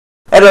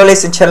Hello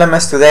ladies and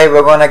gentlemen, today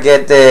we're gonna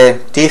get the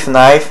thief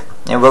knife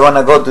and we're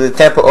gonna go to the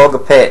Temple Ogre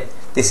Pit.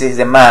 This is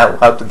the map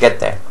how to get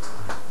there.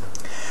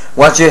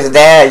 Once you're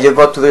there, you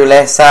go to the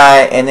left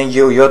side and then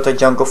you go to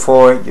Jungle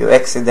 4, you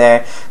exit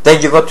there,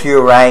 then you go to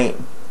your right.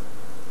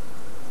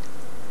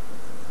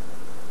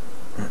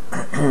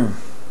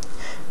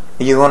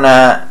 you're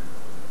gonna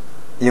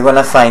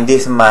find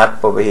this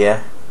map over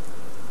here.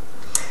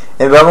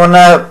 And we're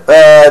gonna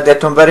the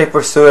Tomberry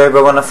Pursuer,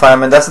 we're gonna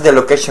find them. That's the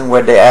location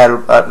where they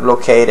are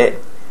located.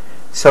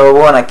 So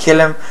we're gonna kill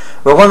him.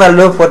 We're gonna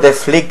look for the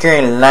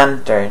flickering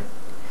lantern.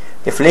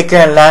 The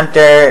flickering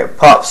lantern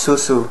pops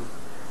Susu,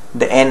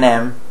 the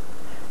NM,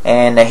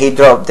 and he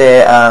dropped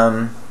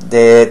the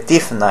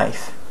thief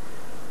knife.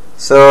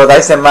 So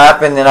that's the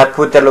map, and then I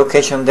put the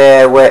location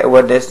there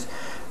where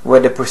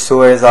the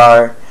pursuers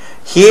are.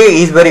 Here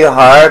is very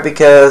hard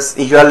because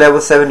if you are level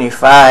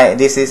 75,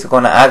 this is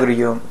gonna aggro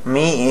you.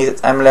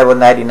 I'm level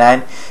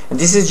 99, and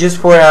this is just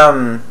for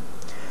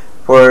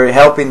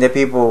helping the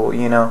people,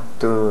 you know,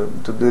 to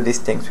do these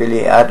things.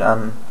 Really,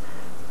 I'm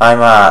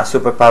a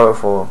super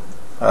powerful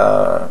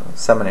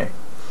summoner.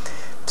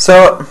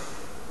 So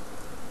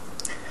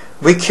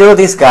we kill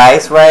these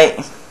guys,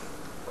 right?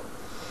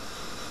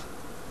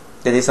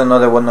 There is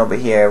another one over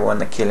here. I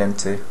wanna kill him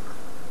too.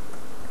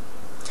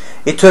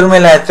 It took me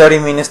like 30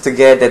 minutes to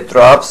get the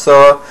drop,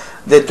 so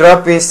the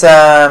drop is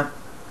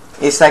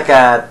like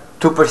a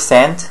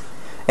 2%,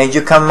 and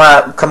you come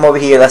over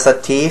here as a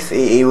thief,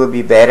 it will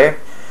be better.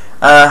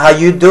 How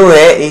you do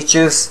it is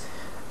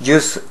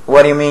just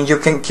what do you mean? You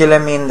can kill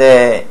him in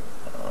the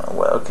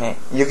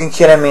you can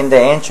kill him in the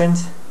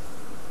entrance.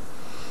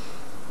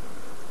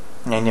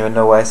 I don't even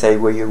know why I say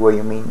what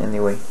you mean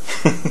anyway.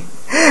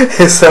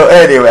 So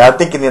anyway, I'm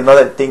thinking of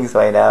other things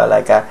right now,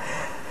 like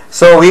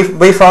so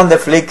we found the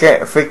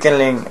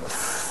flickering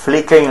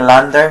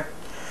lantern,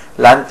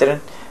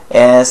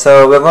 and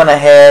so we're gonna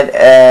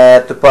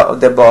head to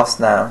the boss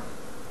now.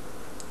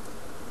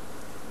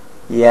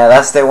 Yeah,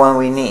 that's the one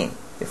we need,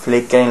 the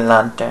flickering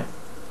lantern.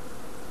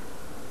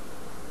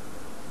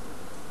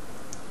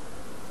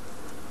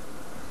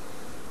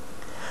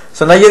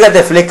 So now you got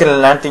the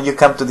flickering lantern. You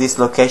come to this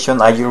location.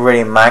 Are you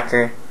ready,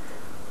 marker,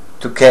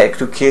 to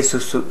kill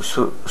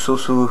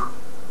Susu?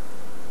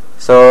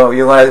 So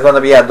there's gonna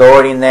be a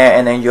door in there,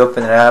 and then you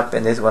open it up,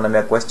 and there's gonna be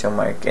a question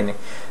mark, and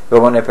we're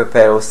gonna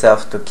prepare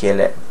ourselves to kill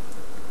it.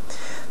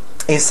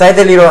 Inside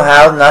the little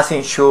house,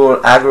 nothing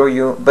should aggro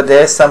you, but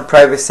there's some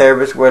private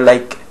servers where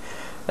like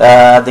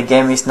the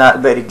game is not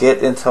very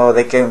good, and so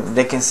they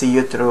can see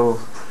you through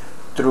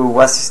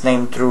what's his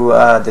name, through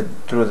the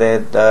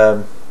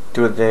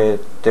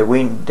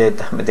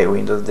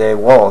windows, the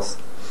walls.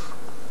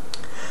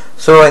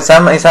 So in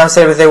some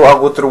servers they will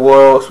go through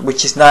walls,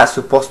 which is not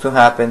supposed to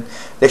happen.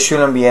 They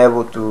shouldn't be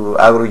able to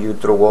aggro you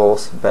through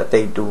walls, but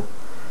they do.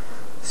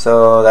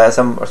 So there are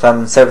some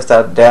servers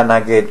that they are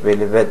not good,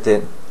 really. But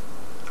the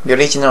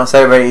original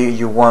server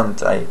you want,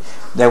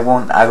 they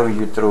won't aggro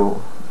you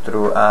through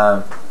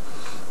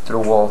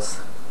walls.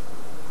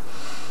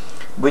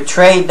 We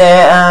trade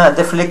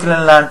the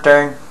flickering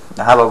lantern.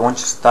 I have a bunch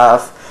of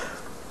stuff.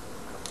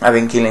 I've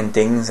been killing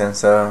things, and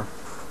so.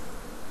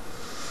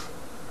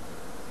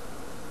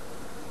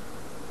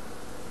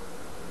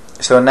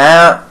 So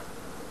now,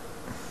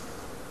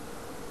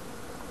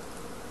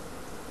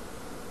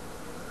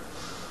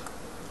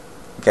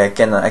 okay, I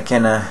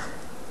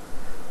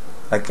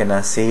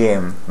cannot see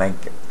him.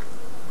 Like,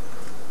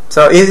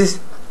 so this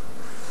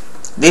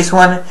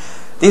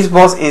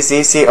boss is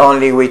easy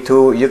only with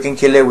 2. You can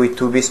kill it with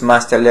 2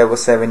 Beastmaster level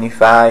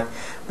 75,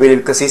 really,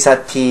 because he's a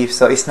thief.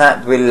 So it's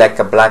not really like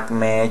a black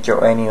mage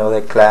or any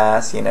other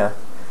class, you know.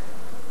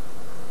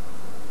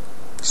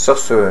 So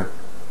sure.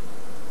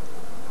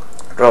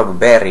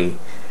 Rockberry.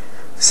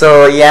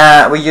 So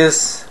yeah, we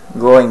just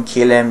go and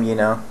kill him, you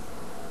know.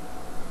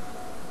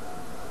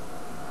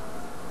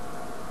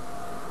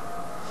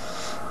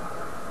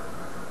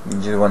 You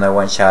just wanna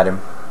one-shot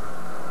him.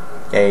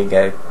 There you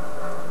go.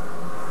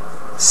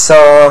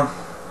 So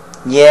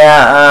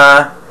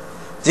yeah,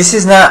 this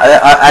is not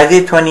I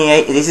did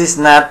 28. This is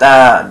not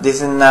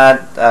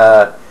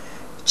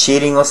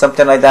cheating or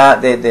something like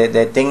that.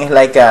 The thing is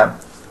like